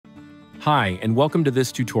Hi, and welcome to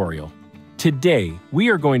this tutorial. Today, we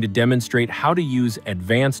are going to demonstrate how to use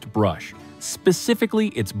Advanced Brush, specifically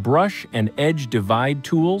its brush and edge divide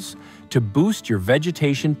tools, to boost your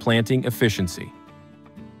vegetation planting efficiency.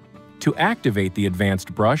 To activate the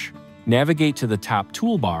Advanced Brush, navigate to the top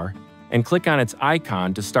toolbar and click on its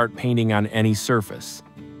icon to start painting on any surface.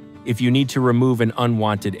 If you need to remove an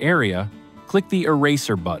unwanted area, click the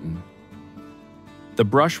Eraser button. The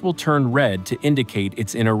brush will turn red to indicate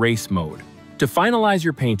it's in erase mode. To finalize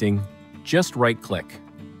your painting, just right-click.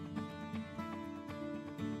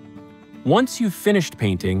 Once you've finished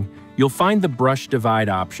painting, you'll find the Brush Divide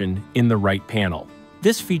option in the right panel.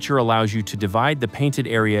 This feature allows you to divide the painted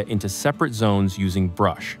area into separate zones using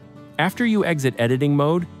Brush. After you exit editing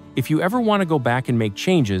mode, if you ever want to go back and make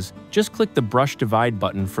changes, just click the Brush Divide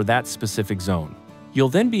button for that specific zone. You'll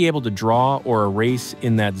then be able to draw or erase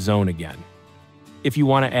in that zone again. If you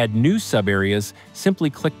want to add new sub-areas,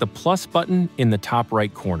 simply click the plus button in the top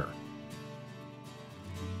right corner.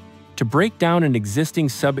 To break down an existing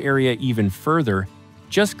sub-area even further,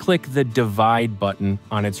 just click the Divide button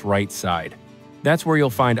on its right side. That's where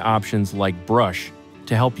you'll find options like Brush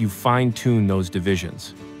to help you fine-tune those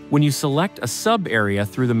divisions. When you select a sub-area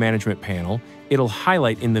through the Management panel, it'll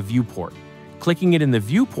highlight in the viewport. Clicking it in the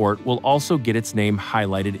viewport will also get its name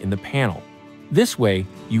highlighted in the panel. This way,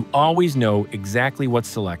 you always know exactly what's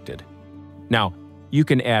selected. Now, you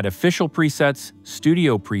can add official presets,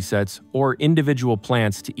 studio presets, or individual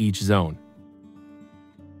plants to each zone.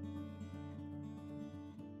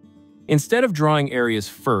 Instead of drawing areas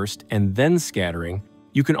first and then scattering,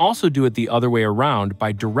 you can also do it the other way around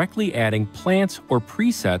by directly adding plants or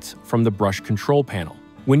presets from the Brush Control panel.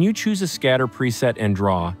 When you choose a scatter preset and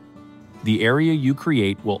draw, the area you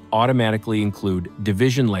create will automatically include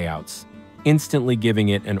division layouts, instantly giving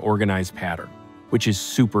it an organized pattern, which is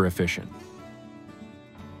super efficient.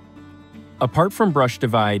 Apart from Brush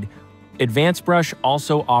Divide, Advanced Brush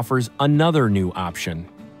also offers another new option,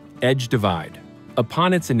 Edge Divide.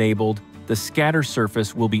 Upon it's enabled, the scatter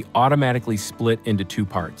surface will be automatically split into two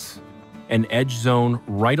parts, an edge zone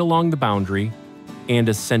right along the boundary and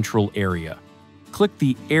a central area. Click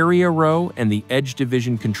the Area row and the Edge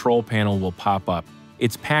Division control panel will pop up.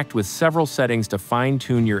 It's packed with several settings to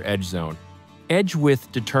fine-tune your edge zone. Edge width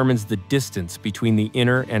determines the distance between the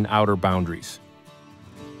inner and outer boundaries.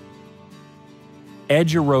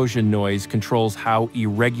 Edge erosion noise controls how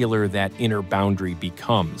irregular that inner boundary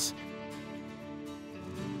becomes.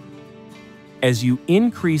 As you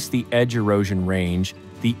increase the edge erosion range,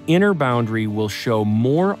 the inner boundary will show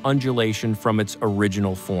more undulation from its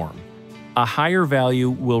original form. A higher value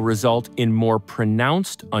will result in more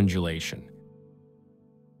pronounced undulation.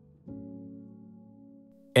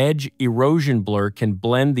 Edge erosion blur can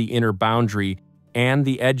blend the inner boundary and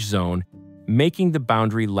the edge zone, making the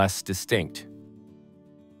boundary less distinct.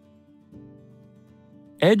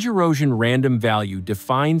 Edge erosion random value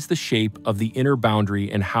defines the shape of the inner boundary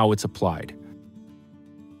and how it's applied.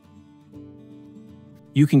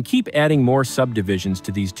 You can keep adding more subdivisions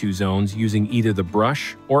to these two zones using either the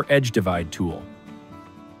Brush or Edge Divide tool.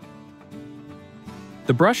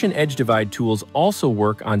 The Brush and Edge Divide tools also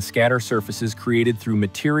work on scatter surfaces created through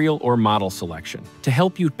material or model selection. To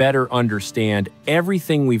help you better understand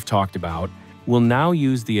everything we've talked about, we'll now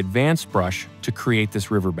use the Advanced Brush to create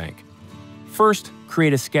this riverbank. First,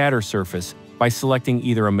 create a scatter surface by selecting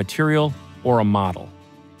either a material or a model.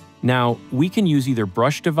 Now, we can use either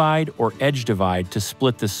Brush Divide or Edge Divide to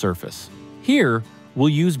split this surface. Here, we'll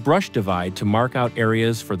use Brush Divide to mark out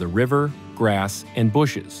areas for the river, grass, and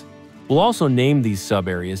bushes. We'll also name these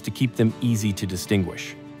sub-areas to keep them easy to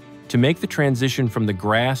distinguish. To make the transition from the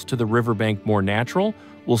grass to the riverbank more natural,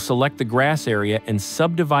 we'll select the grass area and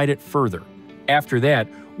subdivide it further. After that,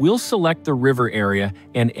 we'll select the river area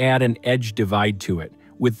and add an edge divide to it,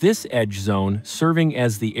 with this edge zone serving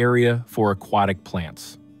as the area for aquatic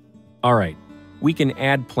plants. Alright, we can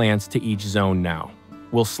add plants to each zone now.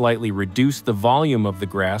 We'll slightly reduce the volume of the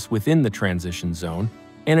grass within the transition zone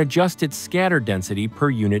and adjust its scatter density per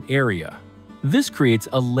unit area. This creates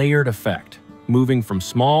a layered effect, moving from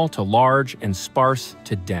small to large and sparse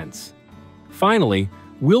to dense. Finally,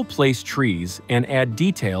 we'll place trees and add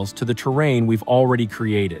details to the terrain we've already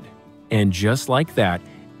created. And just like that,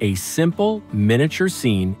 a simple miniature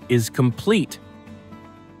scene is complete.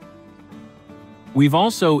 We've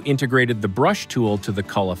also integrated the brush tool to the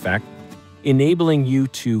cull effect, enabling you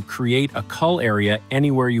to create a cull area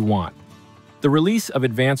anywhere you want. The release of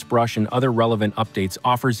Advanced Brush and other relevant updates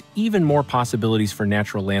offers even more possibilities for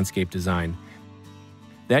natural landscape design.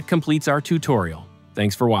 That completes our tutorial.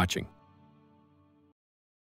 Thanks for watching.